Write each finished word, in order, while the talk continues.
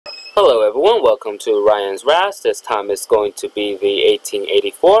everyone, welcome to Ryan's Raz. This time it's going to be the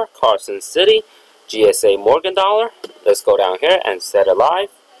 1884 Carson City GSA Morgan dollar. Let's go down here and set it live.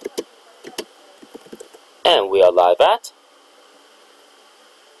 And we are live at,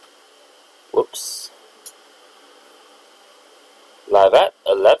 live at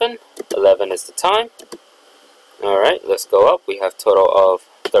 11. 11 is the time. Alright, let's go up. We have total of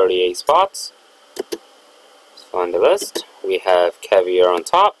 38 spots. Let's find the list. We have Caviar on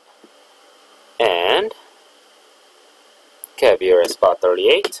top. And Caviar at spot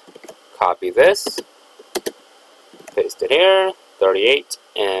 38. Copy this. Paste it here. 38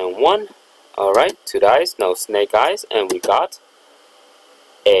 and 1. Alright, 2 dice, no snake eyes. And we got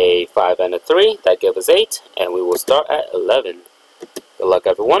a 5 and a 3. That gives us 8. And we will start at 11. Good luck,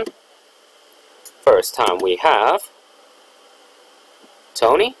 everyone. First time we have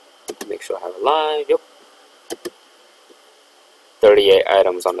Tony. Make sure I have it live. Yep. 38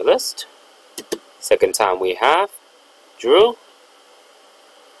 items on the list. Second time we have Drew.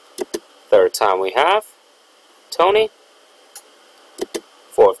 Third time we have Tony.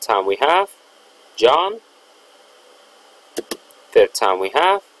 Fourth time we have John. Fifth time we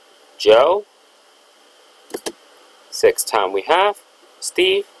have Joe. Sixth time we have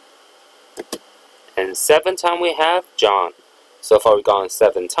Steve. And seventh time we have John. So far we've gone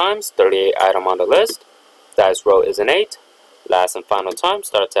 7 times, 38 item on the list. Dice roll is an 8. Last and final time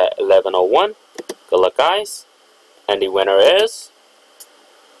starts at 11:01. Good luck, guys. And the winner is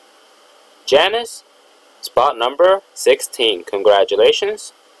Janice, spot number 16.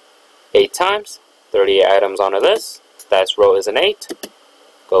 Congratulations. 8 times, 38 items on the list. Dice roll is an 8.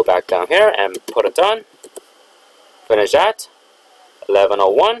 Go back down here and put it done. Finish at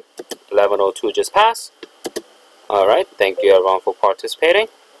 11:01. 11:02 just passed. Alright, thank you everyone for participating.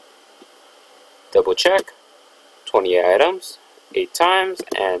 Double check. 28 items, 8 times,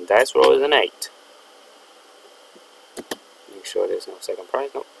 and dice roll is an 8. Make sure there's no second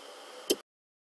prize. Nope.